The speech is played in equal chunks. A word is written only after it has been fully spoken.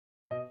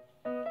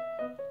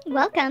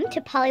Welcome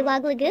to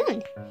Pollywog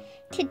Lagoon.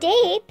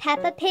 Today,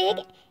 Peppa Pig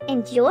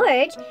and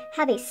George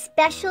have a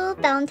special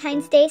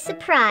Valentine's Day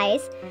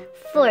surprise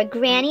for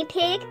Granny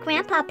Pig,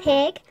 Grandpa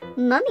Pig,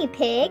 Mummy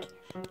Pig,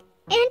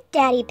 and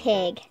Daddy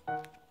Pig.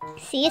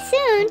 See you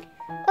soon.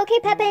 Okay,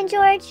 Peppa and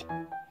George,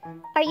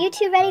 are you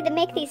two ready to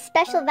make these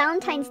special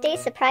Valentine's Day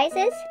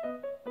surprises?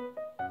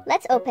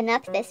 Let's open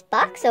up this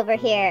box over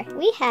here.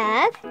 We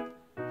have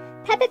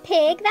Peppa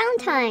Pig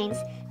Valentines.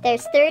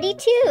 There's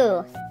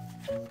 32.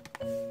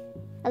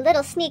 A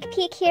little sneak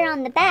peek here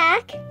on the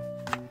back.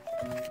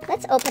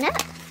 Let's open up.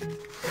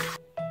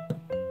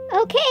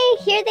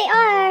 Okay, here they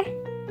are.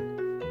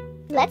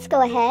 Let's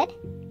go ahead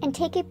and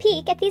take a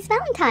peek at these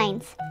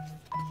Valentines.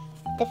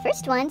 The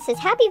first one says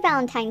Happy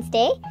Valentine's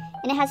Day,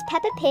 and it has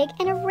Peppa Pig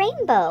and a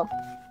rainbow.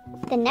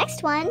 The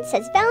next one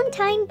says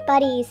Valentine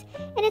Buddies,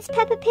 and it's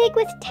Peppa Pig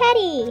with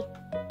Teddy.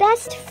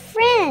 Best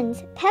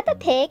friends, Peppa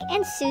Pig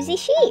and Susie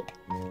Sheep.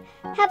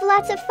 Have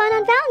lots of fun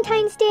on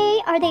Valentine's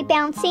Day. Are they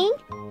bouncing?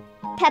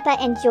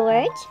 Peppa and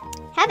George.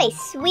 Have a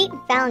sweet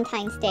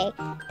Valentine's Day.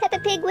 Peppa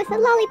Pig with a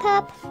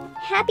lollipop.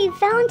 Happy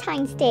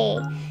Valentine's Day.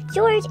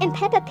 George and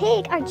Peppa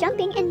Pig are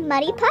jumping in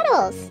muddy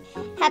puddles.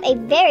 Have a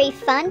very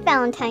fun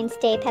Valentine's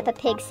Day, Peppa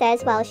Pig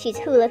says while she's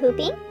hula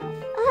hooping.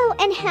 Oh,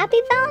 and happy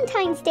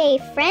Valentine's Day,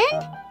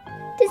 friend.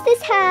 Does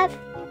this have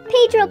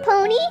Pedro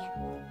Pony?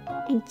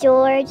 And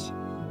George,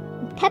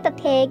 and Peppa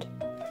Pig,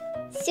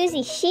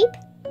 Susie Sheep,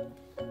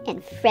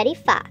 and Freddy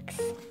Fox.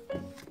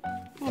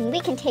 And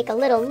we can take a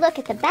little look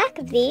at the back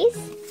of these.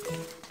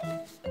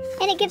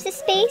 And it gives a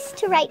space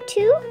to write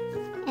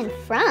to and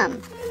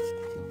from.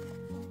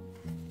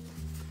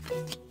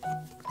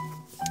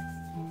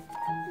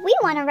 We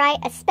want to write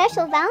a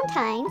special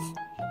Valentine's.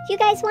 You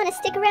guys want to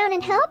stick around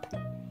and help?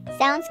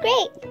 Sounds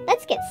great.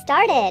 Let's get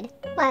started.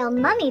 While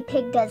Mummy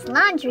Pig does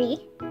laundry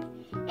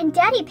and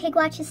Daddy Pig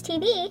watches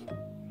TV,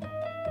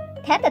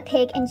 Peppa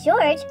Pig and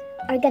George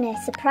are going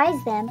to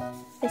surprise them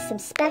with some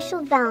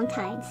special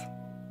Valentines.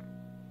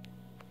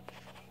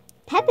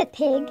 Peppa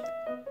Pig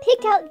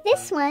picked out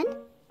this one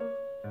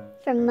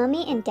for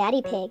Mummy and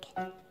Daddy Pig.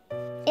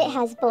 It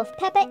has both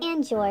Peppa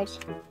and George.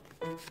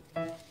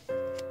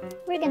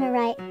 We're going to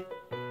write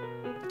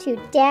to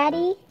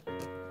Daddy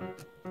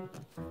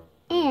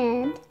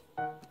and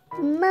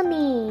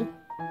Mummy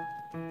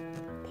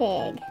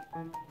Pig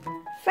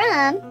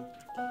from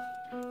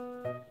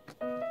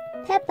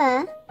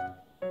Peppa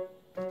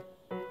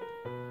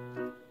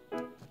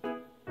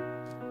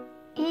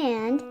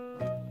and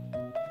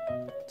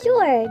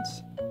George.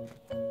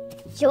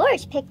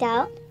 George picked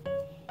out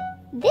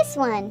this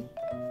one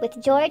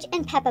with George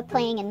and Peppa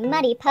playing in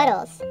muddy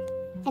puddles.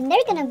 And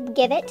they're going to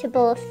give it to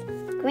both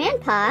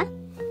Grandpa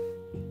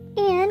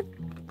and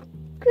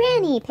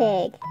Granny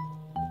Pig.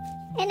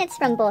 And it's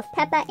from both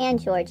Peppa and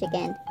George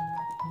again.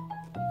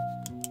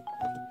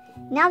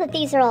 Now that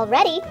these are all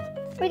ready,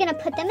 we're going to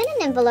put them in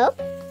an envelope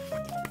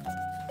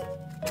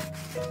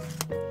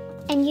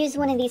and use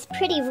one of these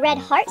pretty red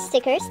heart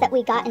stickers that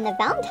we got in the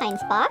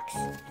Valentine's box.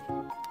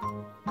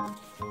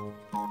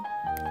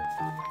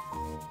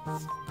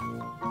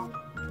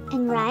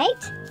 And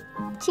write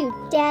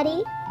to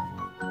Daddy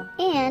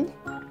and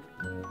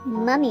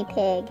Mummy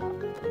Pig.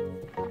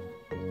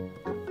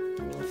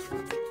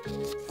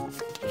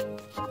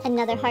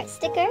 Another heart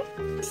sticker.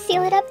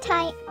 Seal it up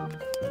tight.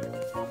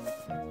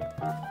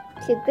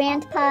 To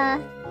Grandpa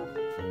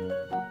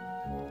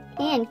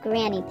and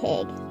Granny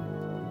Pig.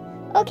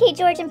 Okay,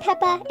 George and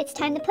Peppa, it's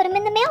time to put them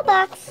in the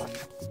mailbox.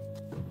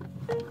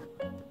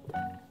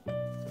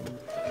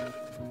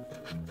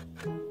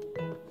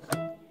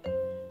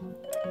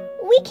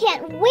 We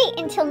can't wait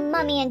until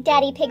Mummy and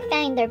Daddy Pig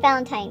find their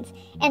Valentines,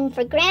 and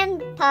for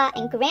Grandpa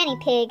and Granny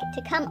Pig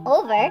to come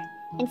over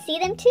and see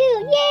them too.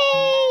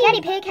 Yay!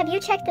 Daddy Pig, have you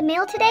checked the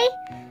mail today?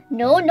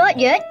 No, not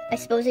yet. I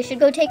suppose I should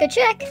go take a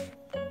check.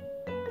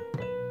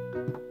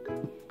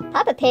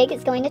 Peppa Pig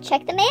is going to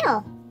check the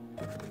mail.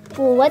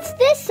 Well, what's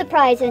this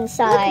surprise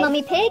inside? Look,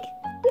 Mummy Pig,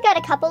 we got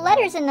a couple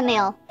letters in the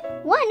mail.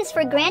 One is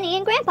for Granny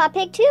and Grandpa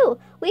Pig too.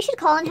 We should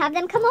call and have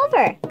them come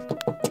over.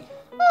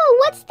 Oh,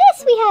 what's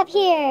this we have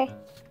here?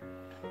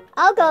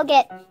 I'll go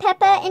get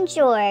Peppa and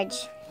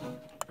George.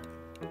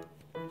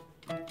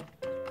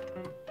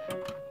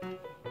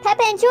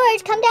 Peppa and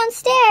George, come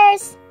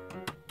downstairs.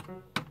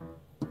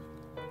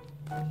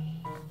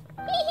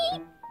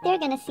 They're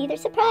gonna see their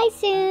surprise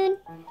soon.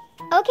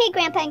 Okay,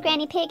 Grandpa and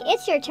Granny Pig,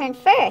 it's your turn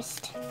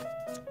first.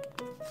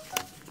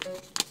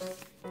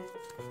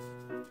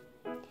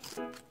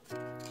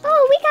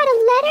 Oh, we got a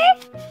letter,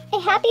 a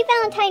Happy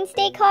Valentine's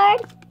Day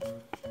card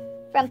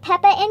from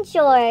Peppa and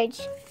George.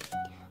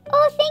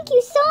 Oh, thank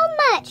you so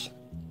much.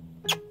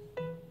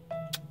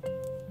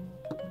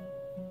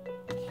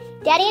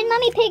 Daddy and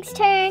Mummy Pig's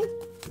turn.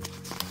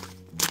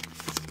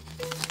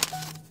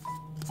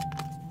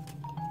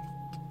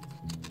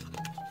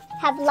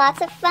 Have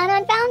lots of fun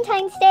on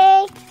Valentine's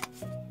Day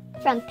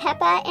from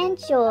Peppa and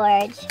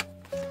George.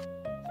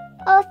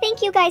 Oh,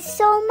 thank you guys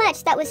so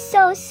much. That was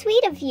so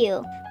sweet of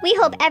you. We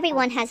hope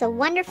everyone has a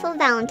wonderful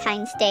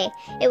Valentine's Day.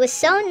 It was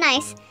so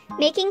nice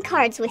making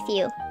cards with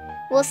you.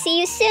 We'll see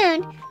you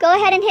soon. Go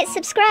ahead and hit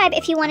subscribe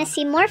if you want to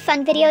see more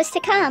fun videos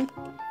to come.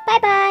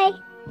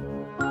 Bye-bye.